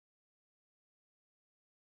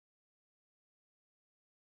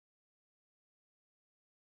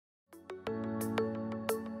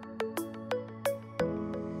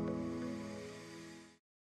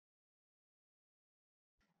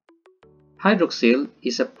Hydroxyl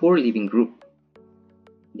is a poor leaving group.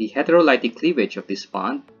 The heterolytic cleavage of this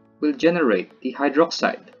bond will generate the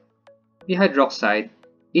hydroxide. The hydroxide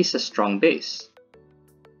is a strong base.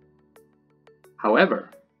 However,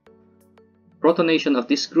 protonation of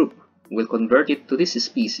this group will convert it to this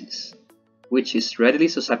species, which is readily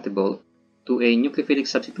susceptible to a nucleophilic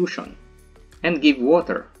substitution, and give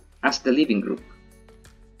water as the leaving group.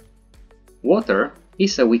 Water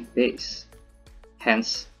is a weak base,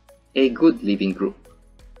 hence a good leaving group.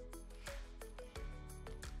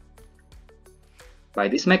 By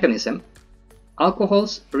this mechanism,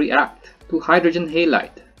 alcohols react to hydrogen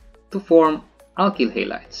halide to form alkyl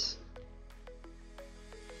halides.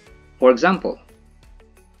 For example,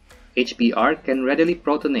 HBr can readily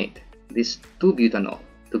protonate this 2-butanol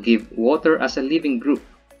to give water as a leaving group,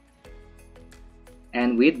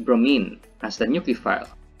 and with bromine as the nucleophile,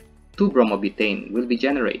 2-bromobutane will be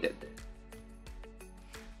generated.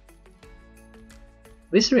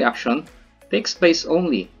 This reaction takes place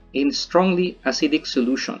only in strongly acidic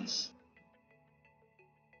solutions.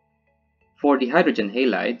 For the hydrogen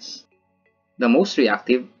halides, the most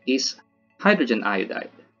reactive is hydrogen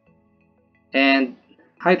iodide, and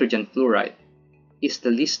hydrogen fluoride is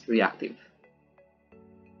the least reactive.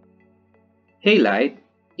 Halide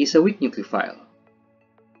is a weak nucleophile,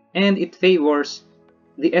 and it favors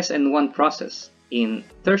the SN1 process in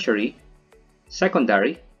tertiary,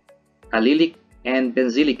 secondary, allylic, and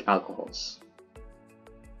benzylic alcohols.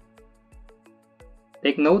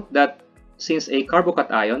 Take note that since a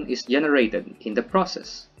carbocation is generated in the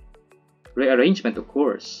process, rearrangement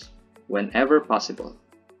occurs whenever possible.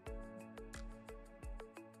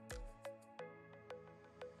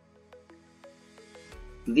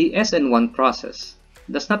 The SN1 process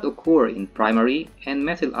does not occur in primary and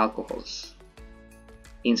methyl alcohols.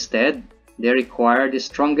 Instead, they require the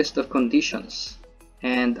strongest of conditions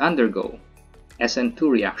and undergo SN2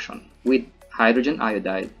 reaction with hydrogen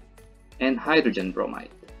iodide and hydrogen bromide.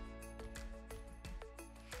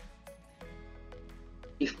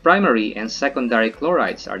 If primary and secondary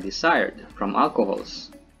chlorides are desired from alcohols,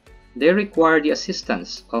 they require the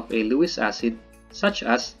assistance of a Lewis acid such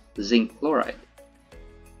as zinc chloride.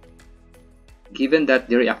 Given that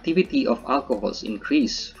the reactivity of alcohols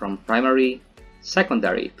increase from primary,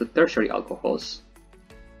 secondary to tertiary alcohols,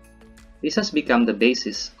 this has become the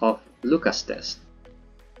basis of Lucas test.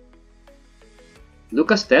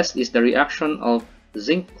 Lucas test is the reaction of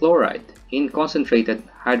zinc chloride in concentrated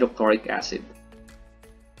hydrochloric acid.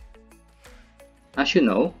 As you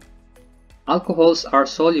know, alcohols are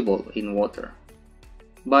soluble in water,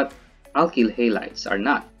 but alkyl halides are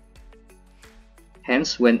not.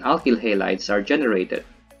 Hence, when alkyl halides are generated,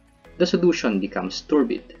 the solution becomes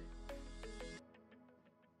turbid.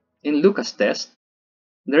 In Lucas test,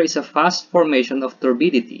 there is a fast formation of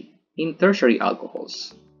turbidity in tertiary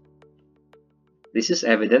alcohols. This is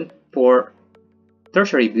evident for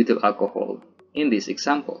tertiary butyl alcohol in this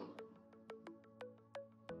example.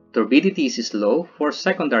 Turbidity is low for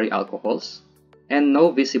secondary alcohols, and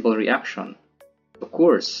no visible reaction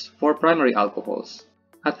occurs for primary alcohols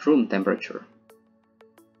at room temperature.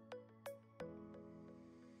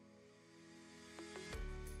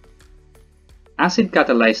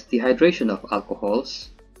 Acid-catalyzed dehydration of alcohols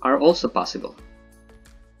are also possible.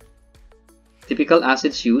 Typical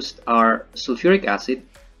acids used are sulfuric acid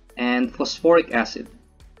and phosphoric acid,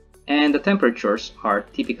 and the temperatures are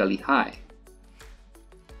typically high.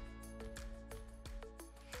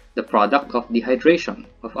 The product of dehydration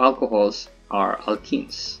of alcohols are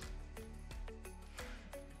alkenes.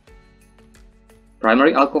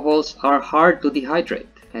 Primary alcohols are hard to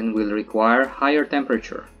dehydrate and will require higher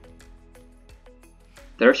temperature.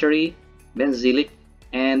 Tertiary, benzylic,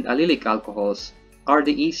 and allylic alcohols are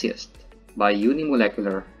the easiest by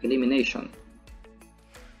unimolecular elimination.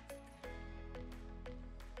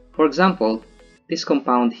 For example, this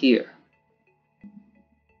compound here.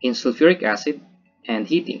 In sulfuric acid and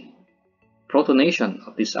heating, protonation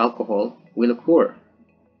of this alcohol will occur,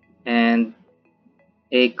 and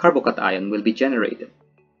a carbocation will be generated.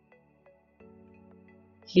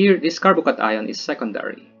 Here, this carbocation is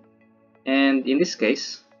secondary, and in this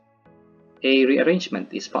case, a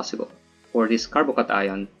rearrangement is possible for this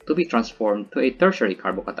carbocation to be transformed to a tertiary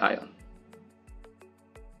carbocation.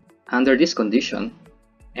 Under this condition,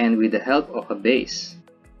 and with the help of a base,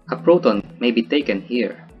 a proton may be taken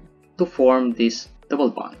here to form this double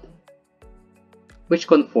bond, which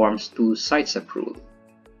conforms to Zaitsev rule.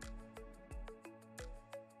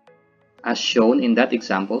 As shown in that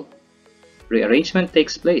example, rearrangement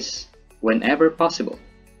takes place whenever possible,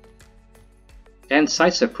 and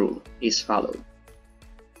Zaitsev rule is followed.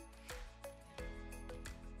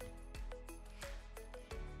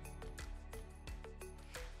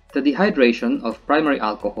 The dehydration of primary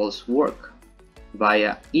alcohols work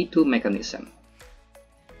via E2 mechanism,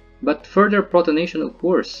 but further protonation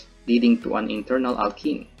occurs, leading to an internal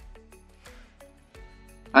alkene.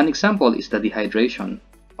 An example is the dehydration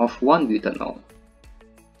of 1-butanol.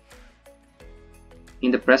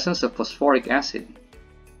 In the presence of phosphoric acid,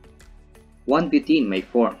 1-butene may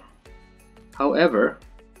form. However,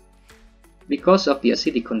 because of the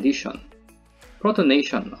acidic condition,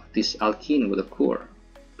 protonation of this alkene will occur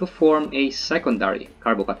to form a secondary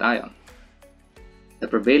carbocation. The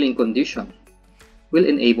prevailing condition will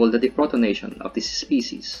enable the deprotonation of this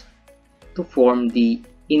species to form the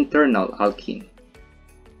internal alkene.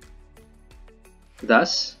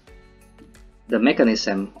 Thus, the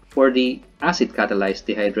mechanism for the acid-catalyzed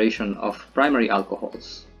dehydration of primary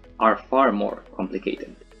alcohols are far more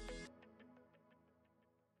complicated.